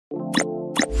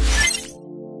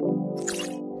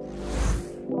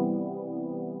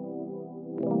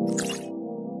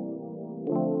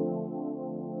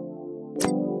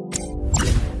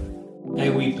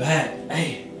back.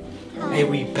 Hey,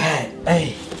 we back.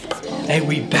 Hey,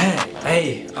 we back.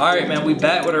 Hey. All right, man, we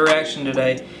back with a reaction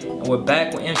today, and we're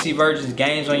back with MC Virgin's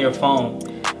Games on Your Phone.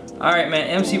 All right, man,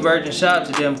 MC Virgin, shout out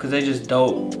to them because they just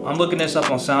dope. I'm looking this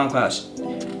up on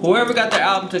SoundCloud. Whoever got their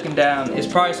album taken down, it's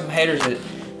probably some haters that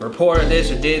reported this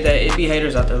or did that. It be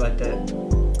haters out there like that.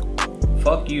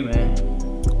 Fuck you, man.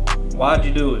 Why'd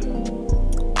you do it?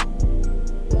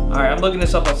 All right, I'm looking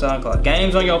this up on SoundCloud.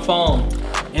 Games on Your Phone,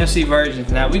 MC Virgin.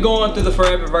 Now we going through the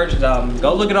Forever Virgins album.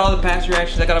 Go look at all the past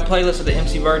reactions. I got a playlist of the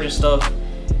MC Virgin stuff.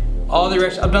 All the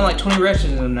reactions. I've done like 20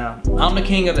 reactions in them now. I'm the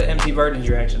king of the MC Virgin's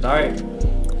reactions. All right.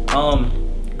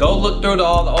 Go look through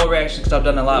all the old reactions because I've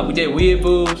done a lot. We did Weird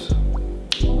Boos.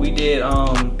 We did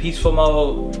Peaceful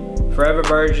Mode, Forever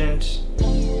Virgins,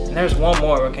 and there's one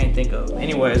more I can't think of.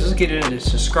 Anyways, let's get into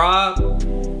this. Subscribe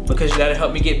because you gotta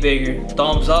help me get bigger.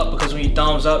 Thumbs up because when you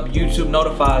thumbs up, YouTube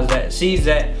notifies that, sees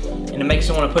that, and it makes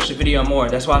it want to push the video more.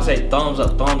 That's why I say thumbs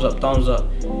up, thumbs up, thumbs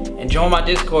up. And join my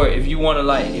Discord if you wanna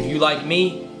if you like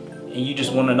me and you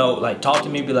just wanna know, talk to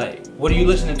me, be like, what are you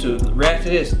listening to? React to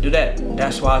this, do that.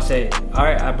 That's why I say it. All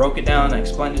right, I broke it down, I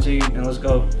explained it to you, and let's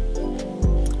go.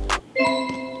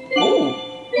 Ooh.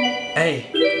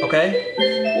 Hey, okay.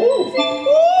 Ooh. Ooh.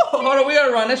 Hold on, we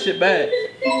gotta run that shit back.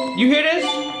 You hear this?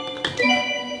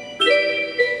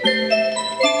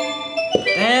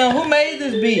 Damn, who made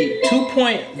this beat?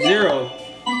 2.0.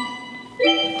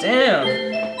 Damn.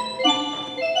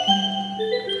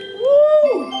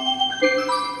 Woo.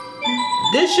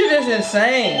 This shit is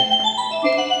insane.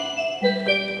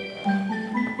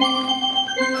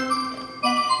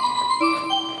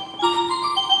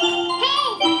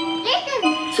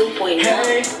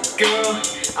 Hey girl,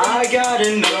 I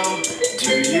gotta know,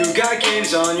 do you got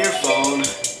games on your phone?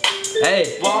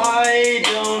 Hey. Why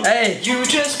don't you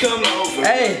just come over?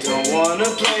 Hey. Don't wanna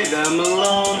play them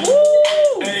alone.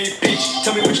 Woo. Hey bitch,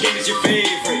 tell me which game is your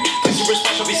favorite. Cause your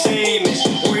response will be same as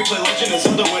or you play Legend and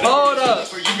Zelda. Hold up.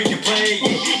 For you we can play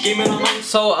game online.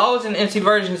 So I was in MC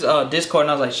Virgin's Discord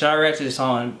and I was like, should I react to this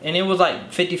song? And it was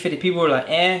like 50-50. People were like,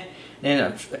 eh.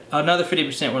 Then another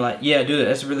 50% were like, yeah, do that.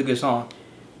 That's a really good song.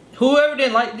 Whoever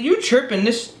didn't like, you tripping.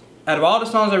 This, out of all the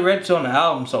songs I read to on the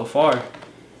album so far,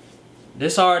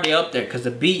 this already up there because the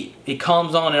beat, it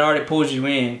comes on, it already pulls you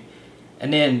in.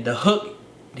 And then the hook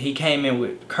he came in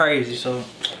with, crazy. So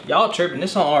y'all tripping,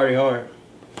 this song already hard.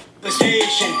 The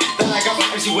station that I got from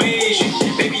Persuasion.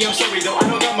 Baby, I'm sorry though, I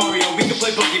don't got Mario. We can play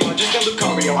Pokemon, just got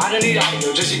Lucario. I don't need audio,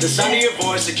 just need the sound of your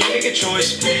voice. I can't make a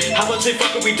choice. How about say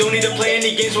fuck it, we don't need to play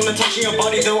any games. Wanna touch your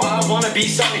body though, I wanna be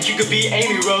Sonic. You could be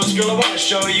Amy Rose, girl, I wanna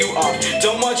show you off.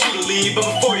 Don't want you to leave, but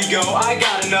before you go, I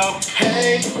gotta know.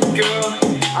 Hey, girl,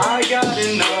 I gotta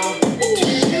know, do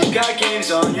you got games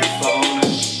on your phone?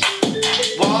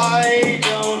 Why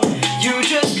don't you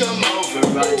just come over?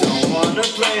 I don't wanna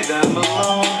play them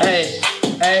alone. Hey,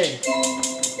 hey.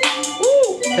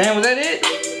 Woo. Damn, was that it?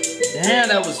 Damn,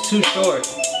 that was too short.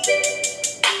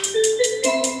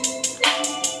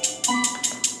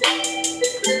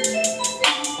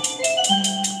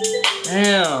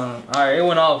 Damn. Alright, it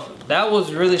went off. That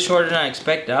was really shorter than I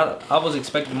expected. I was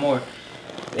expecting more.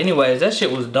 Anyways, that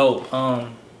shit was dope.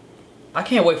 I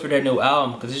can't wait for their new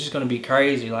album because it's just gonna be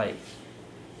crazy. Like,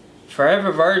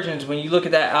 Forever Virgins, when you look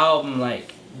at that album,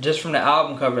 just from the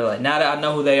album cover, now that I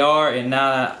know who they are and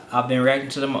now that I've been reacting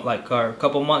to them for a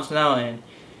couple months now, and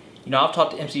you know, I've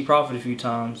talked to MC Prophet a few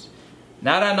times.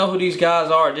 Now that I know who these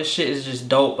guys are, this shit is just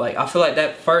dope. I feel like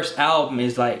that first album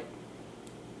is that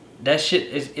shit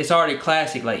is, it's already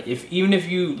classic. Even if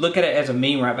you look at it as a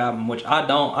meme rap album, which I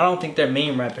don't think they're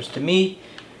meme rappers. To me,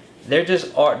 they're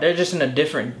just in a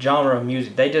different genre of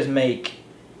music. They just make,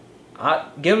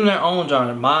 give them their own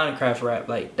genre, Minecraft rap.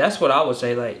 That's what I would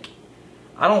say.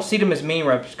 I don't see them as meme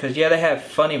rappers because yeah, they have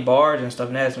funny bars and stuff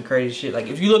and they have some crazy shit.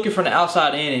 If you're looking from the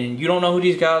outside in and you don't know who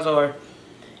these guys are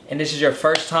and this is your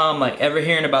first time ever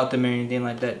hearing about them or anything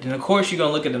like that, then of course you're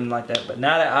gonna look at them like that. But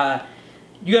now that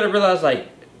you gotta realize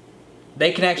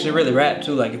they can actually really rap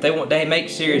too. If they make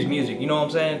serious music, you know what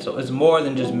I'm saying? So it's more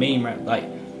than just meme rap.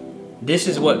 This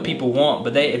is what people want,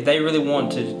 but if they really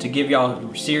want to give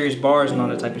y'all serious bars and all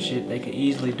that type of shit, they could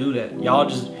easily do that. Y'all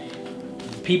just,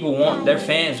 people want, their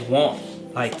fans want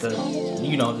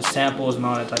the samples and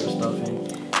all that type of stuff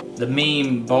and the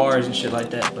meme bars and shit like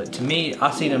that. But to me, I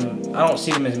don't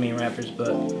see them as meme rappers. But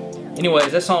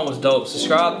anyways, that song was dope.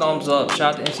 Subscribe, thumbs up,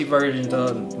 shout out to MC Virgin.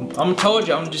 I'm told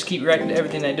you, I'm gonna just keep reacting to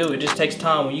everything they do. It just takes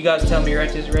time. When you guys tell me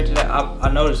react to this, react to that, I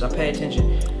notice, I pay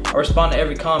attention. I respond to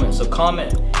every comment, so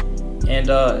comment. And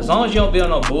as long as you don't be on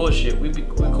no bullshit, we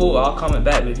cool. I'll comment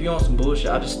back. But if you on some bullshit,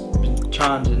 I just been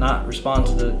trying to not respond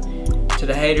to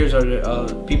the haters or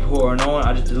the people who are annoying.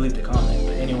 I just delete the comment.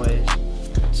 But anyway.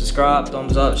 subscribe,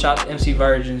 thumbs up. Shout out to MC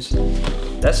Virgins.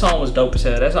 That song was dope as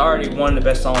hell. That's already one of the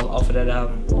best songs off of that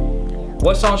album.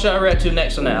 What song should I react to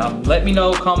next on that album? Let me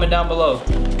know, comment down below.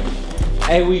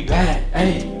 Hey, we back.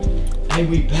 Hey,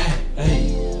 we back.